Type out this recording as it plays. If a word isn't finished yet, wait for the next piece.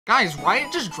Guys,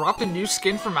 Riot just dropped a new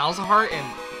skin for Malzahar, and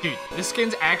dude, this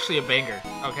skin's actually a banger.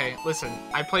 Okay, listen,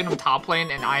 I played him top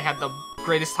lane, and I had the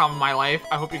greatest time of my life.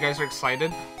 I hope you guys are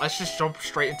excited. Let's just jump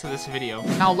straight into this video.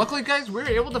 Now, luckily, guys, we were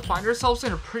able to find ourselves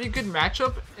in a pretty good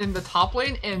matchup in the top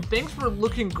lane, and things were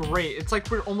looking great. It's like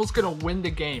we're almost gonna win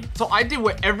the game. So I did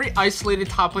what every isolated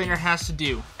top laner has to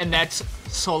do, and that's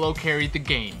solo carry the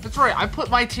game. That's right, I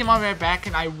put my team on my back,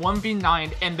 and I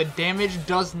 1v9'd, and the damage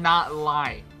does not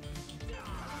lie.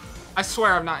 I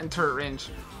swear I'm not in turret range.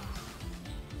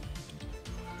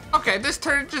 Okay, this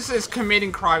turret just is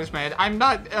committing crimes, man. I'm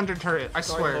not under turret, I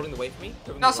swear. Holding the weight for me?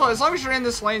 No, so as long as you're in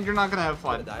this lane, you're not gonna have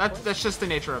fun. That's just the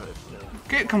nature of it.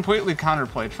 Get completely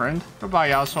counterplayed, friend. Goodbye,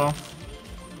 Yasuo.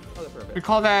 Oh, perfect. We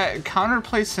call that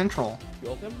counterplay central. You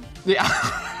ult him?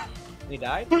 Yeah. He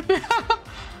died? Yeah.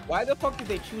 Why the fuck did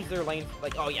they choose their lane?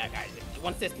 Like, oh yeah, guys,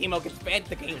 once this teamo gets fed,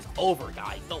 the game's over,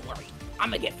 guys. Don't worry. I'm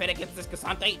gonna get fed against this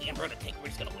Cassante, and we're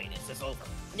just gonna win. It's just over.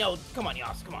 Yo, come on,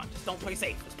 Yas, come on. Just don't play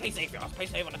safe. Just play safe, Yas. Play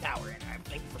safe on the tower, and I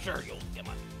think for sure you'll get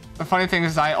money. The funny thing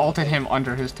is I ulted him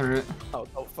under his turret. Oh,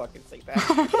 don't fucking say that.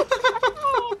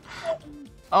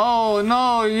 Oh,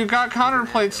 no, you got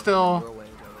counterplayed still.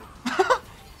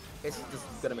 It's just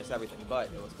gonna miss everything, but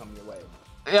it was coming your way.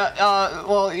 Yeah,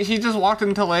 well, he just walked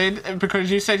into lane, and because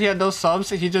you said he had no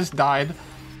subs, he just died.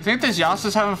 You think this Yas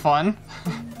is having fun?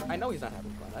 I know he's not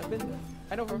having fun. I've been there.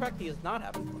 I know for a fact he is not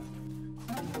having fun.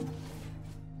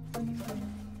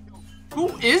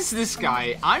 Who is this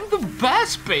guy? I'm the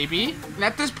best, baby! And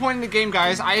at this point in the game,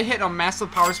 guys, I hit a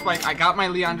massive power spike. I got my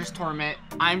Leander's Torment.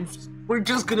 We're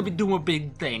just gonna be doing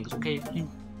big things, okay? King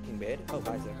Bid? Oh, Isaac,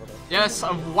 hold on. Yes,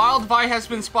 a wild Vi has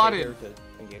been spotted. To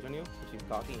engage on you? She's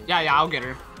cocky. Yeah, I'll get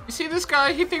her. You see this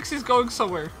guy? He thinks he's going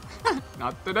somewhere.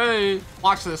 Not today.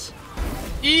 Watch this.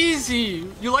 Easy!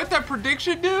 You like that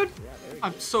prediction, dude? Yeah,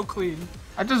 I'm so clean.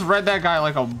 I just read that guy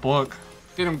like a book.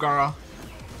 Get him, Gara.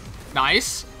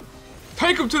 Nice.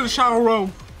 Take him to the Shadow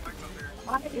Realm.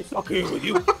 It's okay with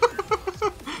you.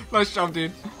 Nice job,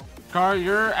 dude. Gara,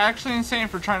 you're actually insane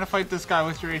for trying to fight this guy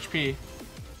with your HP.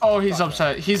 Oh, he's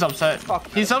upset. He's upset.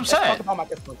 He's upset.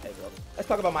 Let's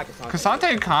talk about my Cassante.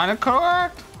 Cassante kind of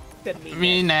correct.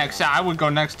 Me next. Yeah, I would go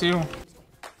next too.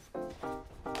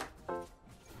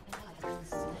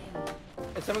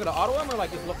 Is someone gonna auto him or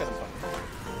like just look at him?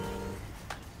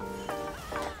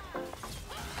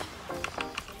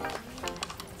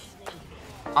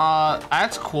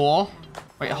 That's cool.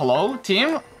 Wait, hello,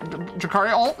 team?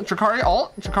 Drakari ult? Drakari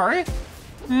ult? Drakari?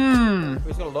 We're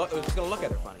just gonna look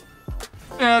at her funny.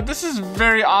 Yeah, this is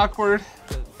very awkward.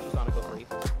 She's on a go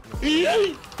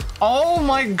for Oh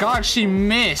my god, she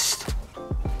missed.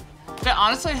 That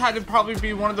honestly had to probably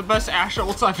be one of the best Ashe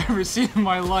ults I've ever seen in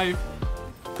my life.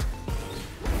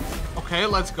 Okay,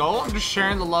 let's go. I'm just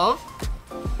sharing the love.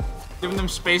 Giving them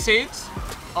space aids.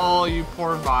 Oh, you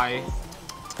poor Vi.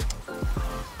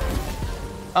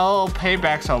 Oh,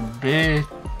 payback's a bitch.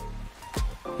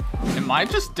 Am I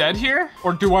just dead here?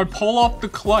 Or do I pull off the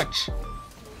clutch?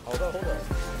 Hold up.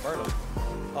 Burn him.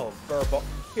 Oh,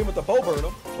 him with the bow burn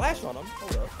him. Flash on him.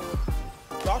 Hold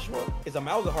up. Joshua is a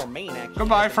Malzahar main, actually.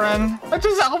 Goodbye, friend. I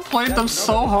just outplayed them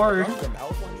so hard.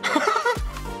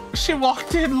 She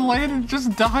walked in late and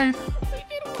just died.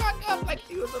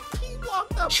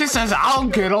 She says, I'll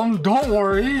get him, don't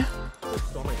worry.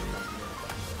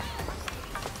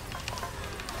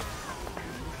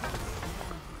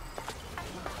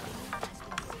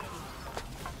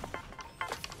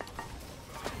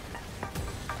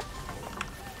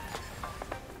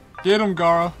 Get him,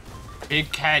 Gara.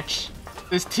 Big catch.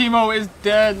 This teamo is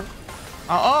dead.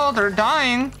 Uh-oh, they're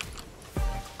dying.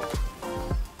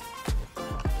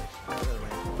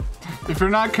 If you're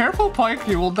not careful, Pike,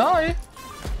 you will die.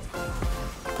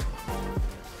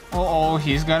 Uh-oh,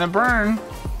 he's gonna burn.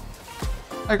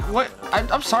 Like, what?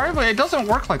 I'm sorry, but it doesn't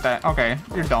work like that. Okay,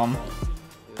 you're dumb.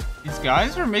 These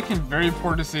guys are making very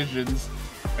poor decisions.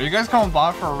 Are you guys going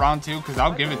bot for a round 2? Because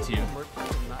I'll give it to you.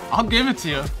 I'll give it to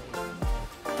you.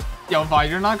 Yo, Vi,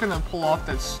 you're not gonna pull off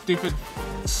that stupid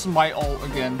smite ult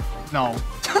again. No.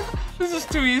 This is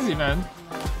too easy, man.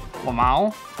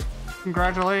 Lamau?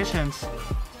 Congratulations.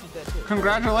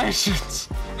 Congratulations.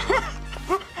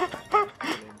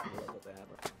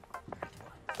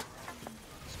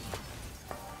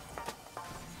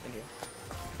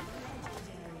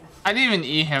 I didn't even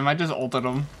eat him, I just ulted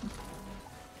him.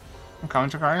 I'm coming,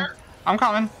 Chakari. I'm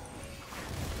coming.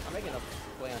 I'm making a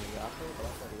play on you after, but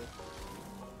I'll tell you.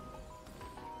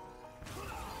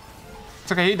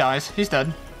 It's okay, he dies. He's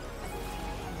dead.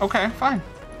 Okay, fine.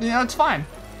 Yeah, it's fine.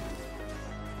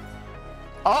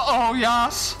 Uh-oh,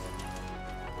 Yas.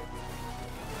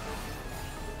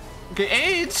 Okay,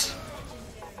 AIDS.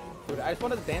 Dude, I just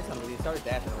wanted to dance on him. He started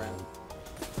dashing around.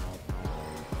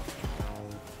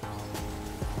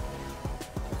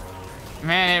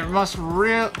 Man, it must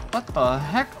real. What the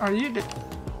heck are you doing?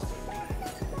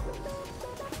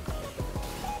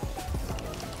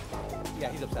 Yeah,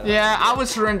 he's upset. Yeah, I would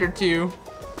surrender too.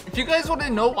 If you guys want to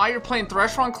know why you're playing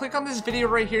Threshold, click on this video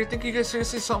right here. Thank you guys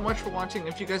seriously so much for watching.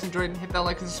 If you guys enjoyed, hit that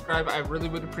like and subscribe. I really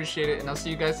would appreciate it, and I'll see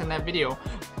you guys in that video.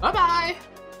 Bye bye.